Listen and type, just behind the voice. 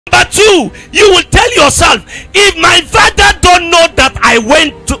Number two, you will tell yourself, if my father don't know that I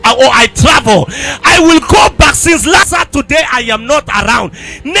went to or I travel, I will go back. Since last Saturday I am not around,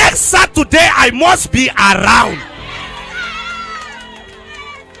 next Saturday I must be around.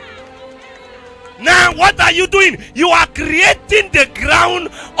 Now what are you doing? You are creating the ground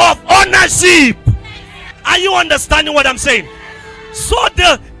of ownership. Are you understanding what I'm saying? So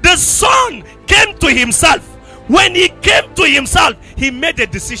the son came to himself. When he came to himself, he made a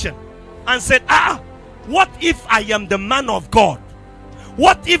decision and said, what if I am the man of God?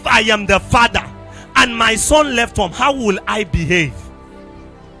 What if I am the father and my son left home? How will I behave?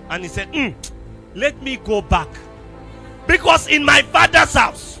 And he said, let me go back. Because in my father's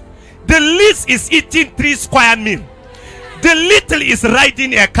house, the least is eating 3 square meals. The little is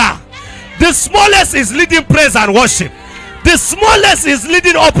riding a car. The smallest is leading praise and worship. The smallest is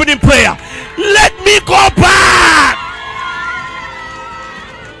leading opening prayer. Let me go back.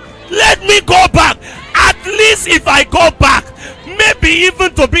 Let me go back. At least if I go back, maybe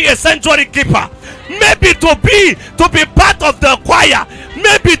even to be a sanctuary keeper, maybe to be part of the choir,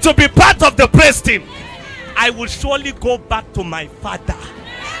 maybe to be part of the praise team, I will surely go back to my father.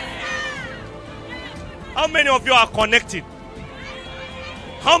 How many of you are connected?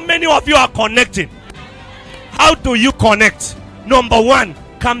 How many of you are connected? How do you connect? Number one,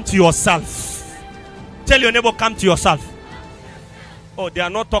 come to yourself. Tell your neighbor, come to yourself. Oh, they are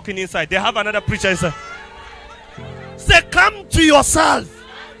not talking inside. They have another preacher inside. Say, come to yourself.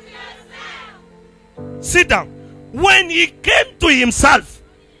 Sit down. When he came to himself,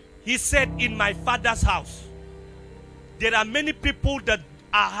 he said, in my father's house, there are many people that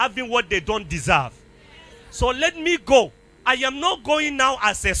are having what they don't deserve. So let me go. I am not going now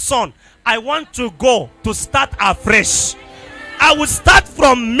as a son. I want to go to start afresh. I will start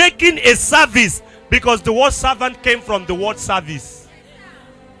from making a service, because the word servant came from the word service.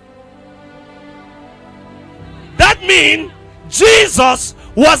 That means Jesus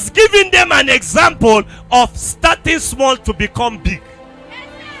was giving them an example of starting small to become big.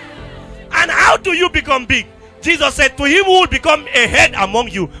 And how do you become big? Jesus said, to him who will become a head among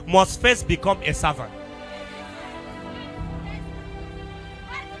you must first become a servant.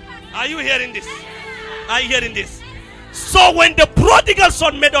 Are you hearing this? Are you hearing this? So when the prodigal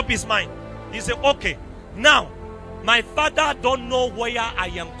son made up his mind, he said, okay, now my father don't know where I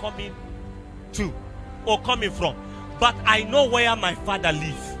am coming to or coming from, but I know where my father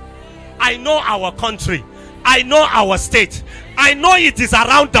lives. I know our country. I know our state. I know it is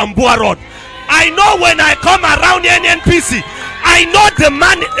around Damboa Road. I know when I come around NNPC, I know the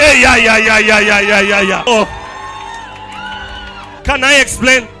man. Yeah. Oh, can I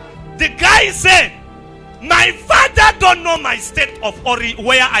explain? The guy said, my father don't know my state of origin,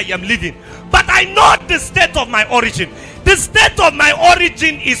 where I am living, but I know the state of my origin. The state of my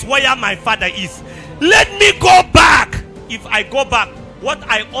origin is where my father is. Let me go back. If I go back, what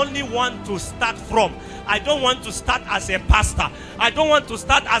I only want to start from, I don't want to start as a pastor. I don't want to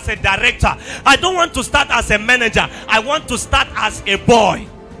start as a director. I don't want to start as a manager. I want to start as a boy.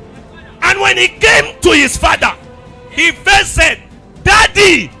 And when he came to his father, he first said,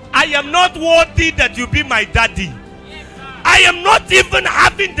 Daddy, I am not worthy that you be my daddy. I am not even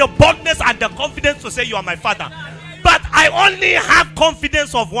having the boldness and the confidence to say you are my father. But I only have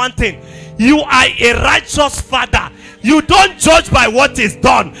confidence of one thing. You are a righteous father. You don't judge by what is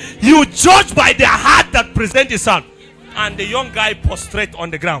done. You judge by the heart that presents itself. And the young guy prostrate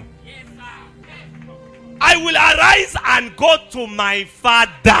on the ground. I will arise and go to my father.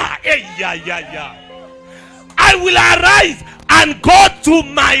 I will arise and go to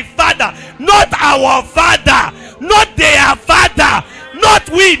my father. Not our father. Not their father. Not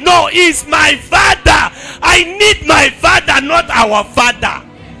we. No, he's my father. I need my father, not our father.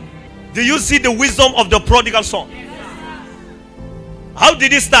 Do you see the wisdom of the prodigal son? How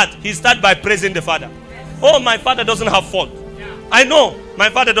did he start? He started by praising the father. Oh, my father doesn't have fault. I know my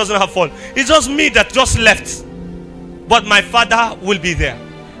father doesn't have fault. It's just me that just left. But my father will be there.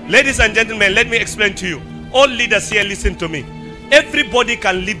 Ladies and gentlemen, let me explain to you. All leaders here, listen to me. Everybody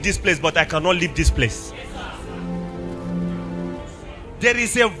can leave this place, but I cannot leave this place. There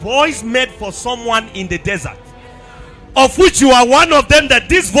is a voice made for someone in the desert, of which you are one of them, that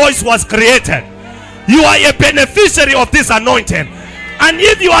this voice was created. You are a beneficiary of this anointing. And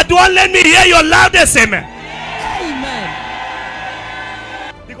if you are the one, let me hear your loudest amen. Amen.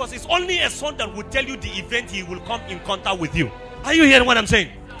 Because it's only a son that will tell you the event he will come in contact with you. Are you hearing what I'm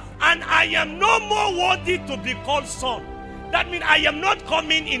saying? And I am no more worthy to be called son. That means I am not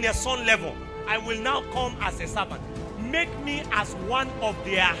coming in a son level. I will now come as a servant. Make me as one of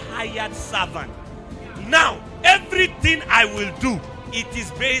their hired servants. Now, everything I will do it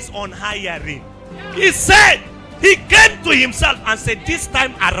is based on hiring. He said, he came to himself and said, this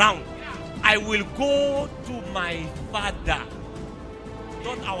time around, I will go to my father.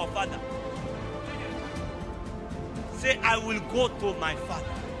 Not our father. Say, I will go to my father.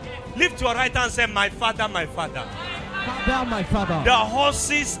 Lift your right hand and say, my father, my father. Father, my father. The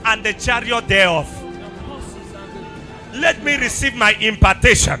horses and the chariot thereof. Let me receive my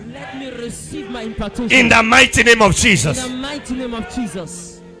impartation. Let me receive my impartation. In the mighty name of Jesus. In the mighty name of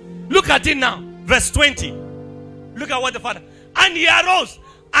Jesus. Look at it now. Verse 20. Look at what the father. And he arose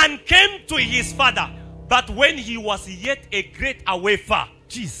and came to his father. But when he was yet a great away far.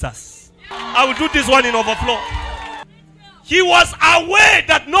 Jesus. I will do this one in overflow. He was aware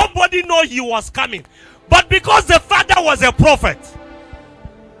that nobody knew he was coming. But because the father was a prophet.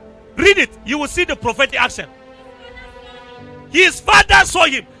 Read it. You will see the prophetic action. His father saw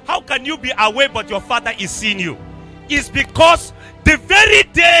him. How can you be away but your father is seeing you? It's because the very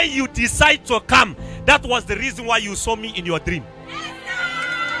day you decide to come, that was the reason why you saw me in your dream.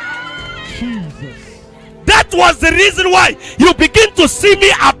 Jesus. That was the reason why you begin to see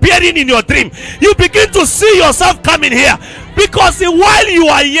me appearing in your dream. You begin to see yourself coming here. Because while you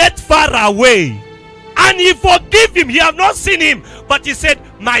are yet far away, and he forgave him, he have not seen him, but he said,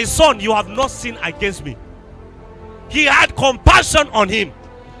 my son, you have not sinned against me. He had compassion on him.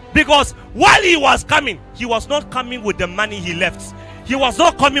 Because while he was coming, he was not coming with the money he left. He was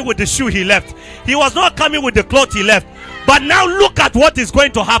not coming with the shoe he left. He was not coming with the cloth he left. But now look at what is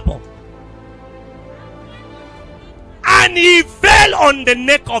going to happen. And he fell on the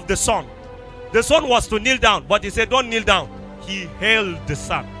neck of the son. The son was to kneel down, but he said, don't kneel down. He held the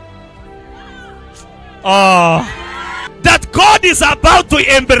son. That God is about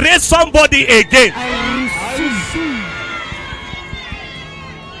to embrace somebody again.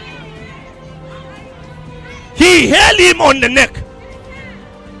 He held him on the neck.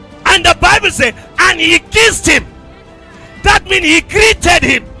 And the Bible says, and he kissed him. That means he greeted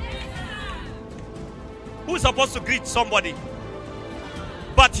him. Who is supposed to greet somebody?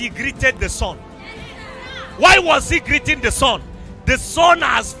 But he greeted the son. Why was he greeting the son? The son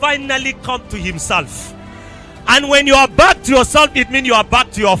has finally come to himself. And when you are back to yourself, it means you are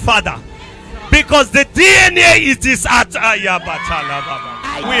back to your father. Because the DNA is at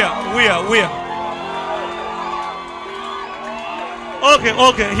where?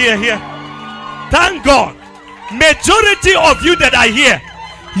 Okay, here. Thank God. Majority of you that are here,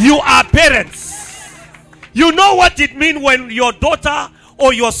 you are parents. You know what it means when your daughter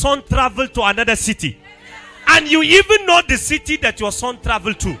or your son travel to another city. And you even know the city that your son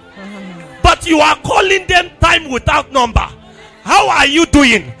traveled to. But you are calling them time without number. How are you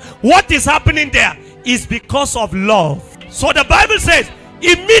doing? What is happening there is because of love. So the Bible says,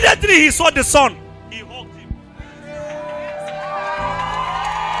 immediately he saw the son, he hugged him.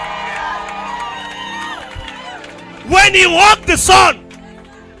 When he hugged the son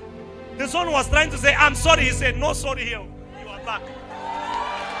was trying to say, I'm sorry. He said, no sorry here. You are back.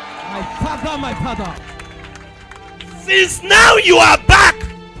 My father. Since now you are back.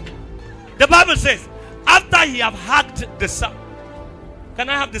 The Bible says, after he have hugged the son. Can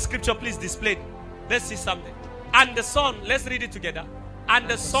I have the scripture please displayed? Let's see something. And the son, let's read it together. And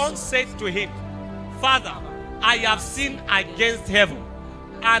the son said to him, Father, I have sinned against heaven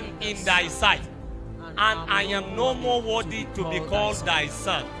and in thy sight, and I am no more worthy to be called thy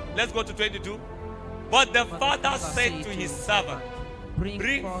son. Let's go to 22. But the father said to his servant,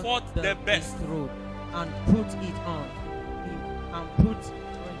 Bring forth the best robe and put it on him, and put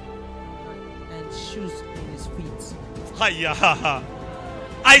and shoes in his feet.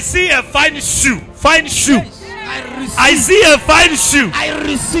 I see a fine shoe. Fine shoe. Yes, I see a fine shoe. I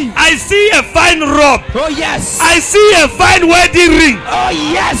receive. I see a fine robe. Oh yes. I see a fine wedding ring. Oh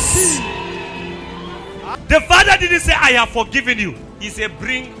yes. The father didn't say, I have forgiven you. He said,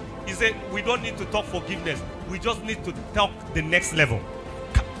 bring. He said, we don't need to talk forgiveness. We just need to talk the next level.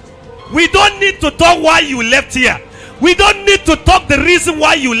 We don't need to talk why you left here. We don't need to talk the reason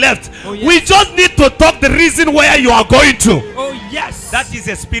why you left. Oh, yes. We just need to talk the reason where you are going to. Oh yes. That is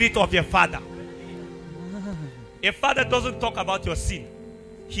the spirit of your father. A father doesn't talk about your sin.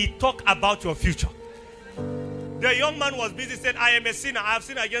 He talks about your future. The young man was busy, said, I am a sinner. I have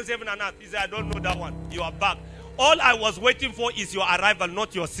sinned against heaven and earth. He said, I don't know that one. You are back. All I was waiting for is your arrival,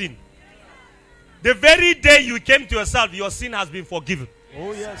 not your sin. The very day you came to yourself, your sin has been forgiven.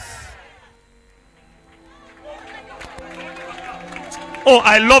 Oh yes. Oh,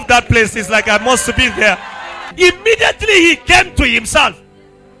 I love that place. It's like I must be there. Immediately he came to himself.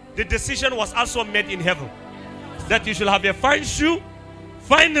 The decision was also made in heaven. That you should have a fine shoe,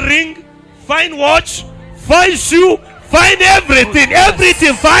 fine ring, fine watch, fine shoe, Find everything. Oh, yes.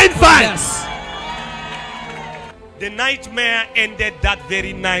 Everything. Find. Yes. The nightmare ended that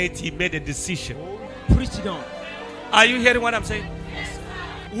very night. He made a decision. Preach it on. Are you hearing what I'm saying?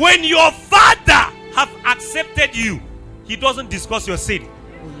 When your father have accepted you, he doesn't discuss your sin.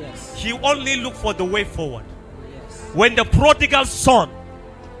 Oh, yes. He only look for the way forward. Yes. When the prodigal son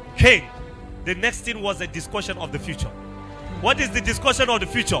came, the next thing was a discussion of the future. What is the discussion of the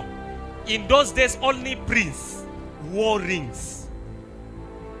future? In those days, only prince wore rings.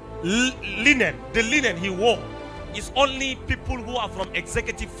 Linen, the linen he wore is only people who are from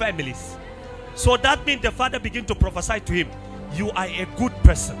executive families. So that means the father began to prophesy to him, you are a good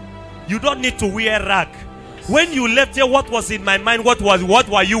person. You don't need to wear rag. When you left here, what was in my mind? What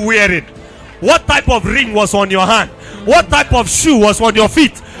were you wearing? What type of ring was on your hand? What type of shoe was on your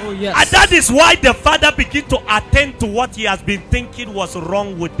feet? Oh, yes. And that is why the father began to attend to what he has been thinking was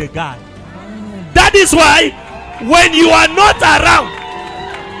wrong with the guy. That is why when you are not around,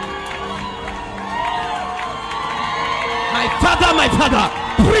 my father,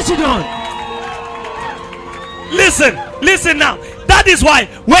 preach it on. Listen now. That is why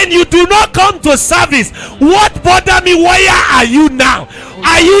when you do not come to service, what bother me? Where are you now?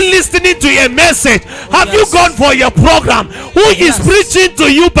 Are you listening to a message? Have you gone for your program? Who is preaching to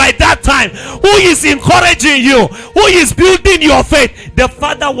you by that time? Who is encouraging you? Who is building your faith? The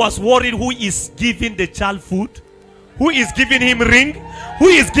father was worried who is giving the child food, who is giving him ring, who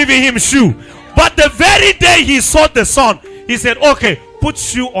is giving him shoe. But the very day he saw the son, he said, okay, put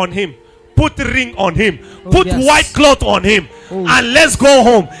shoe on him, put ring on him, put white cloth on him, and let's go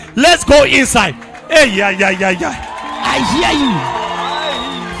home. Let's go inside. Hey, yeah. I hear you.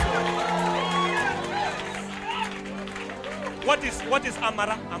 What is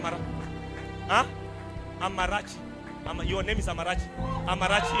Amara? Huh? Amarachi. Your name is Amarachi.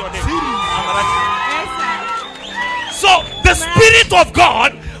 Amarachi, your name. Amarachi. So the Spirit of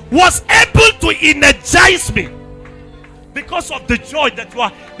God was able to energize me because of the joy that you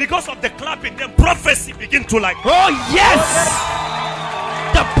are, because of the clapping. Then prophecy begin to like. Oh yes,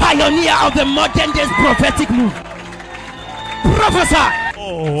 the pioneer of the modern days prophetic move. Professor.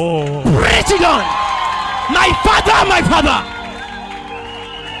 Oh. Preach it on. My father.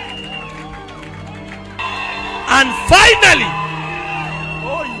 And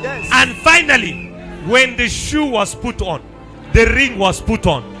finally, when the shoe was put on, the ring was put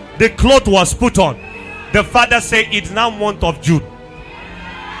on, the cloth was put on, the father said, it's now month of June.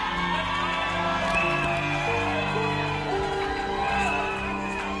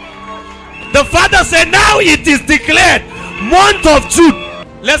 The father said, now it is declared month of June.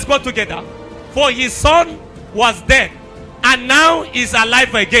 Let's go together. For his son was dead and now is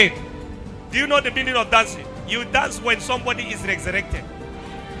alive again. Do you know the meaning of dancing? You dance when somebody is resurrected.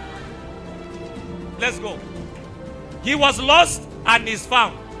 Let's go. He was lost and is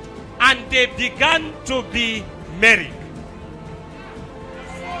found, and they began to be merry.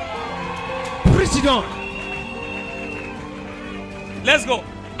 Preach it on. Let's go.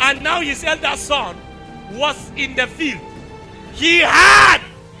 And now his elder son was in the field. He had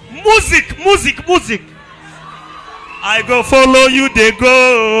music. I go follow you, they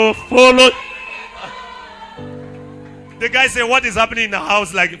go follow. The guy said, what is happening in the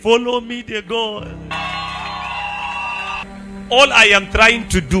house? Like, follow me, they go. All I am trying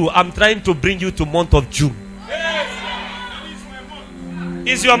to do, I'm trying to bring you to month of June.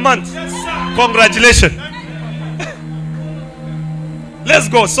 It's your month. Congratulations. Let's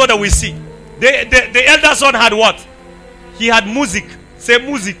go so that we see. The elder son had what? He had music. Say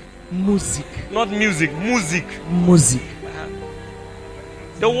music. Music. Not music. Music. Music.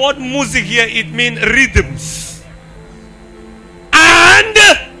 The word music here, it means rhythms. And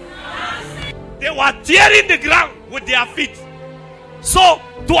they were tearing the ground with their feet. So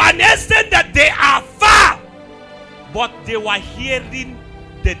to an extent that they are far, but they were hearing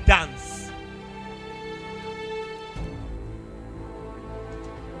the dance.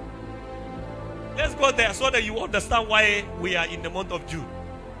 Let's go there so that you understand why we are in the month of June.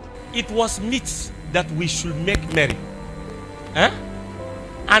 It was meet that we should make merry,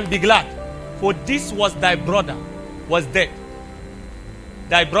 and be glad, for this was thy brother was dead.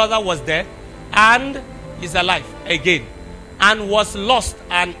 Thy brother was dead and is alive again, and was lost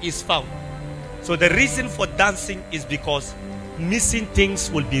and is found. So the reason for dancing is because missing things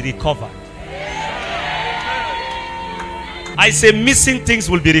will be recovered. I say missing things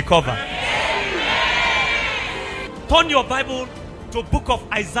will be recovered. Turn your Bible to book of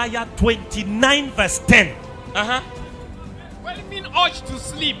Isaiah 29 verse 10. When men urge to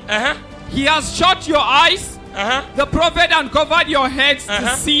sleep, he has shut your eyes, the prophet uncovered your heads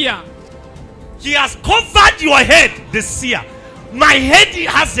to see. He has covered your head, the seer. My head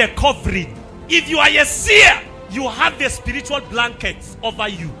has a covering. If you are a seer, you have the spiritual blankets over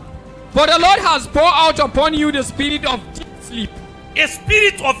you. For the Lord has poured out upon you the spirit of deep sleep, A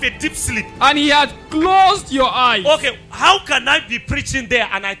spirit of a deep sleep. and he has closed your eyes. Okay, how can I be preaching there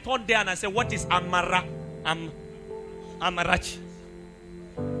and I turn there and I say, what is Amarachi?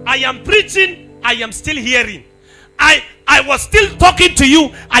 I am preaching, I am still hearing. I was still talking to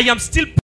you, I am still